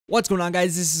What's going on,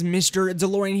 guys? This is Mr.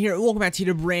 DeLorean here. Welcome back to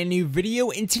a brand new video,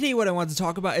 and today what I want to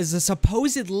talk about is a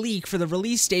supposed leak for the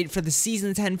release date for the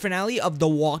Season 10 finale of The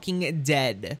Walking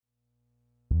Dead.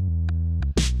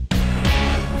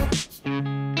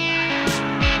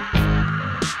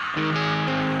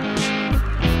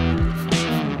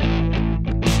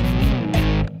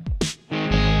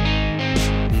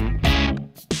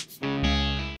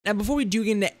 Now, before we do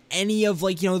get into any of,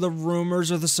 the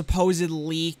rumors or the supposed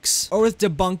leaks, or with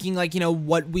debunking,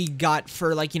 what we got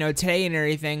for, today and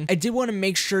everything, I did want to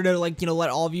make sure to, let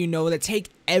all of you know that take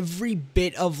every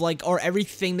bit of, or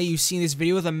everything that you see in this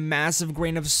video with a massive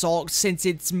grain of salt, since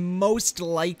it's most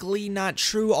likely not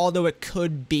true, although it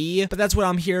could be. But that's what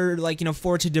I'm here,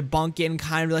 for, to debunk it and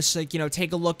kind of just,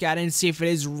 take a look at it and see if it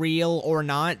is real or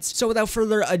not. So without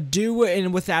further ado,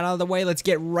 and with that out of the way, let's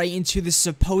get right into the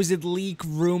supposed leak,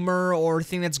 rumor, or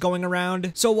thing that's going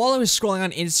around. So while I was scrolling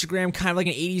on Instagram, kind of like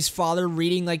an 80s father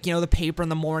reading, the paper in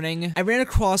the morning, I ran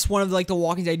across one of, the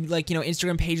Walking Dead,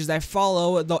 Instagram pages that I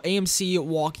follow, the AMC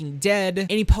Walking Dead,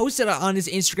 and he posted it on his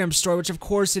Instagram story, which of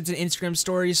course it's an Instagram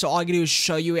story, so all I can do is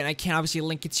show you it, and I can't obviously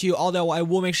link it to you, although I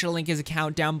will make sure to link his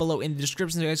account down below in the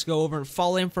description so you guys can go over and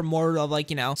follow him for more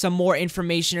of, some more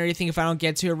information or anything if I don't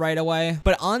get to it right away.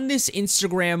 But on this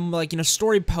Instagram,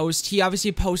 story post, he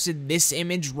obviously posted this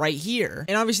image right here,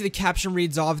 and obviously the caption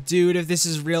reads off, "Dude, if this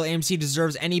is real, AMC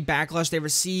deserves any backlash they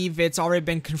receive. It's already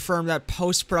been confirmed that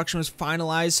post-production was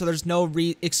finalized, so there's no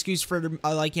excuse for them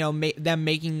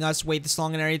making us wait this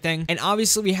long and everything." And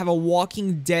obviously we have a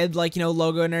Walking Dead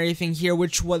logo and everything here,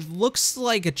 which what looks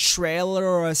like a trailer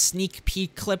or a sneak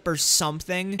peek clip or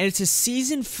something, and it's a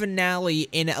season finale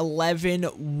in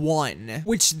 11/1,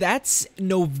 which that's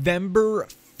November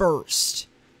 1st.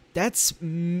 That's,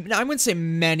 I wouldn't say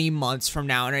many months from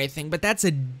now and everything, but that's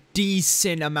a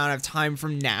decent amount of time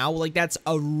from now. That's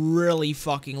a really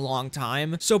fucking long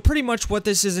time. So pretty much what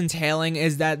this is entailing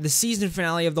is that the season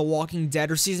finale of The Walking Dead,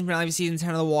 or season finale of season 10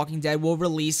 of The Walking Dead, will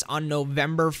release on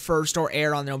November 1st, or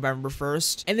air on November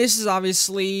 1st. And this is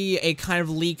obviously a kind of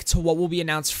leak to what will be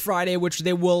announced Friday, which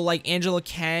they will, Angela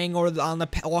Kang, or on the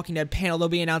Walking Dead panel, they'll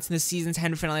be announcing the season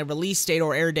 10 finale release date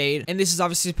or air date. And this is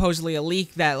obviously supposedly a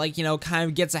leak that, kind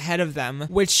of gets ahead of them,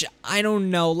 which I don't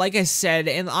know. Like I said,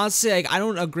 and honestly, I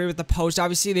don't agree with the post.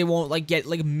 Obviously they won't get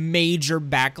major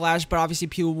backlash, but obviously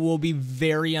people will be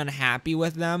very unhappy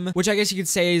with them, which I guess you could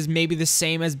say is maybe the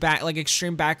same as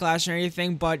extreme backlash and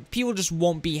everything, but people just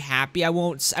won't be happy. I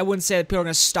wouldn't say that people are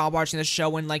gonna stop watching the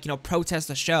show and protest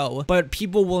the show, but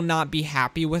people will not be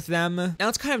happy with them. Now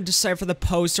let's kind of decipher the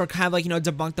post, or kind of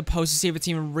debunk the post to see if it's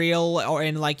even real, or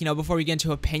in before we get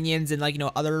into opinions and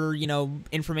other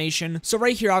information. So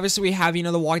right here obviously we have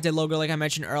the Walking Dead logo, like I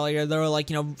mentioned earlier. They're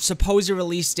supposed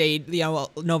release date,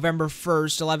 November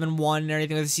 1st, 11/1, and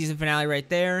everything with the season finale right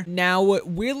there. Now,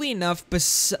 weirdly enough,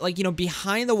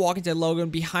 behind the Walking Dead logo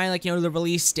and behind, the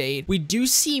release date, we do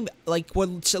see,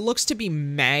 what looks to be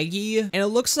Maggie, and it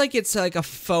looks like it's, a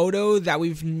photo that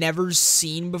we've never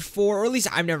seen before, or at least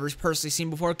I've never personally seen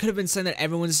before. It could have been something that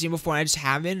everyone's seen before, and I just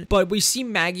haven't, but we see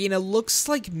Maggie, and it looks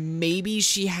like maybe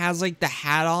she has, the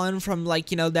hat on from,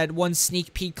 that one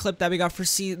sneak peek clip that we got for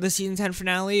the season 10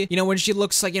 finale, when she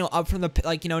looks, up from the,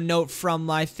 note from,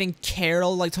 I think,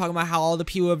 Carol, talking about how all the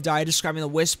people have died, describing the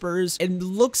whispers. It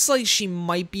looks like she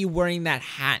might be wearing that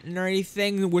hat and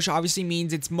everything, which obviously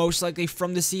means it's most likely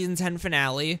from the season 10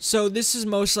 finale. So this is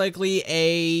most likely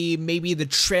maybe the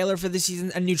trailer for the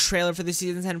season, a new trailer for the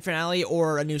season 10 finale,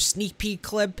 or a new sneak peek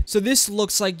clip. So this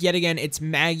looks like, yet again, it's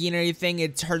Maggie and everything.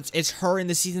 It's her in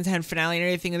the season 10 finale and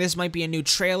everything, and this might be a new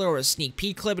trailer or a sneak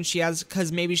peek clip, and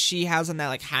because maybe she has on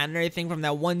that, hat and everything from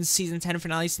that one season 10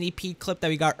 finale sneak peek clip that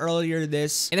we got earlier in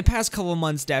the past couple of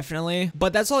months, definitely.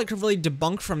 But that's all I could really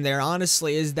debunk from there,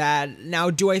 honestly, is that, now,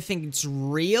 do I think it's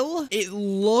real? It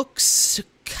looks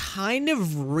kind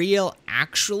of real,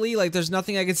 actually. There's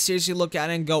nothing I could seriously look at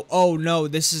and go, oh no,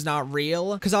 this is not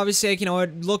real, because obviously,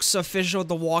 it looks official with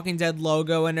the Walking Dead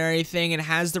logo and everything, and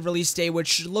has the release date,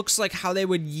 which looks like how they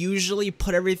would usually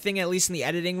put everything, at least in the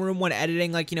editing room, when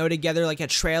editing, together, a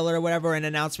trailer or whatever, an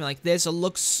announcement like this. It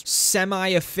looks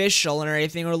semi-official and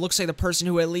everything, or it looks like the person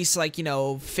who at least,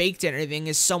 faked it and everything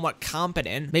is somewhat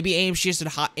competent. Maybe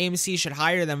AMC should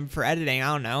hire them for editing,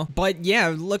 I don't know. But yeah,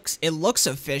 it looks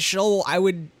official. I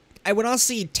would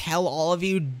honestly tell all of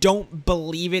you, don't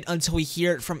believe it until we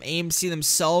hear it from AMC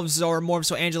themselves, or more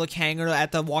so Angela Kang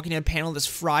at the Walking Dead panel this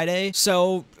Friday.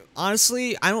 So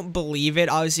honestly, I don't believe it,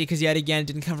 obviously, because yet again, it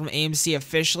didn't come from AMC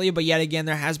officially, but yet again,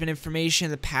 there has been information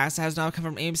in the past that has not come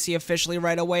from AMC officially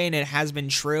right away, and it has been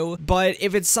true. But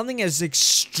if it's something as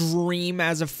extreme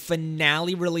as a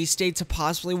finale release date to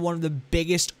possibly one of the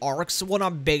biggest arcs, well,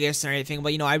 not biggest or anything,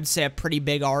 but, you know, I would say a pretty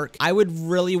big arc, I would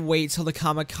really wait till the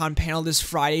Comic-Con panel this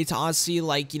Friday to honestly,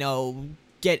 like, you know,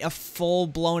 get a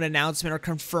full-blown announcement or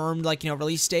confirmed, like, you know,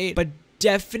 release date. But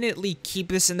definitely keep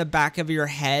this in the back of your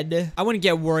head. I wouldn't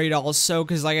get worried also,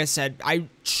 because like I said, I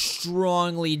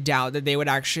strongly doubt that they would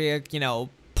actually, you know,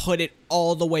 put it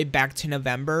all the way back to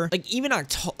November. Like, even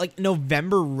October, like,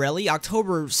 November, really?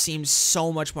 October seems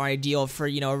so much more ideal for,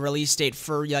 you know, a release date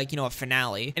for, like, you know, a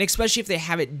finale. And especially if they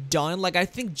have it done, like, I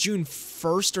think June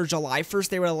 1st or July 1st,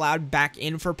 they were allowed back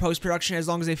in for post-production as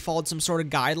long as they followed some sort of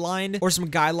guideline, or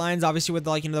some guidelines, obviously, with,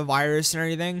 like, you know, the virus and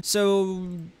everything. So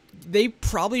they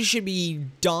probably should be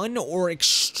done or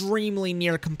extremely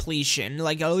near completion.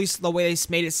 Like, at least the way they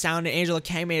made it sound, Angela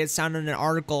Kang made it sound in an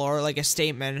article or like a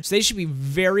statement. So they should be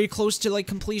very close to like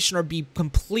completion or be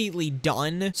completely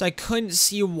done. So I couldn't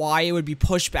see why it would be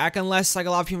pushed back, unless like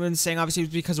a lot of people have been saying obviously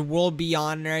it's because of World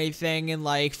Beyond and everything, and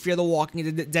like Fear the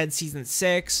Walking Dead Season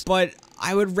 6. But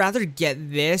I would rather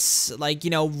get this, like, you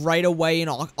know, right away in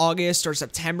August or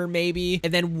September maybe,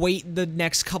 and then wait the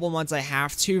next couple months I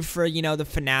have to for, you know, the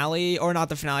finale, or not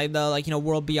the finale, the, like, you know,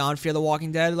 World Beyond Fear the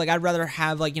Walking Dead. Like, I'd rather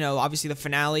have, like, you know, obviously the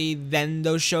finale, then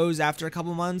those shows after a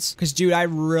couple months, because, dude, I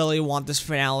really want this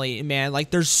finale, man. Like,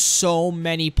 there's so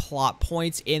many plot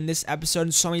points in this episode,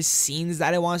 and so many scenes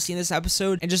that I want to see in this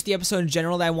episode, and just the episode in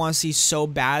general that I want to see so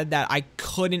bad that I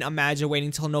couldn't imagine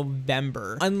waiting till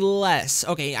November. Unless,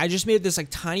 okay, I just made this like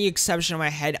tiny exception in my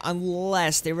head,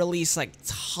 unless they release like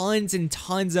tons and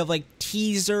tons of like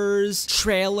teasers,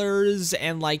 trailers,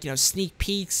 and like, you know, sneak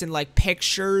peeks and like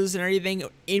pictures and everything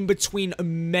in between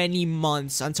many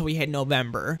months until we hit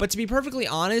November. But to be perfectly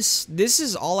honest, this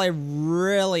is all I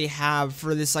really have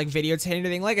for this like video today and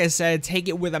everything. Like I said, take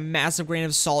it with a massive grain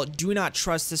of salt. Do not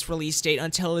trust this release date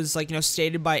until it is, like, you know,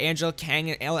 stated by Angela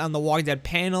Kang on the Walking Dead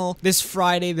panel this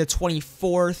Friday the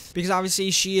 24th, because obviously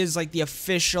she is like the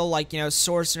official, like, you know,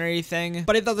 source and everything.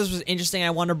 But I thought this was interesting.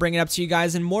 I want to bring it up to you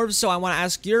guys, and more so I want to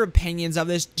ask your opinions of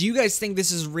this. Do you guys think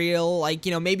this is real? Like,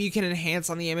 you know, maybe you can enhance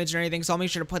on the image or anything, so I'll make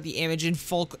sure to put the image in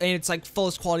full, and it's like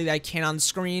fullest quality that I can on the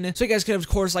screen, so you guys could of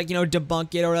course, like, you know,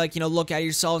 debunk it, or like, you know, look at it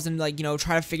yourselves and like, you know,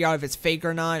 try to figure out if it's fake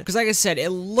or not. Because like I said, it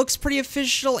looks pretty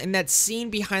official, and that scene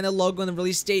behind the logo and the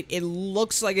release date, it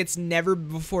looks like it's never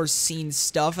before seen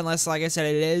stuff, unless like I said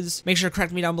it is. Make sure to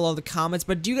correct me down below in the comments.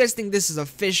 But do you guys think this is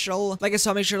official? Like I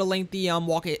said, I'll make sure to link the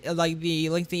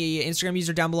link the Instagram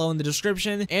user down below in the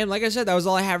description. And like I said, that was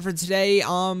all I have for today.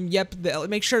 Yep,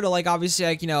 make sure to, like, obviously,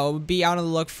 like, you know, be out on the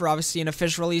look for obviously an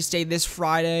official release date this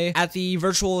Friday at the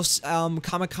virtual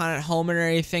Comic-Con at home and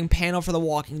everything panel for The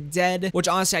Walking Dead, which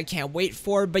honestly I can't wait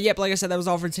for. But yep, like I said, that was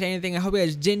all for today and everything. I hope you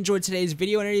guys did enjoy today's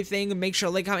video and everything. Make sure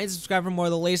to like, comment, and subscribe for more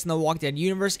of the latest in the Walking Dead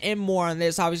universe and more on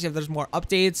this, obviously, if there's more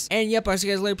updates. And yep, I'll see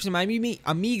you guys later, my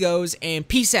amigos, and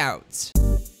peace out.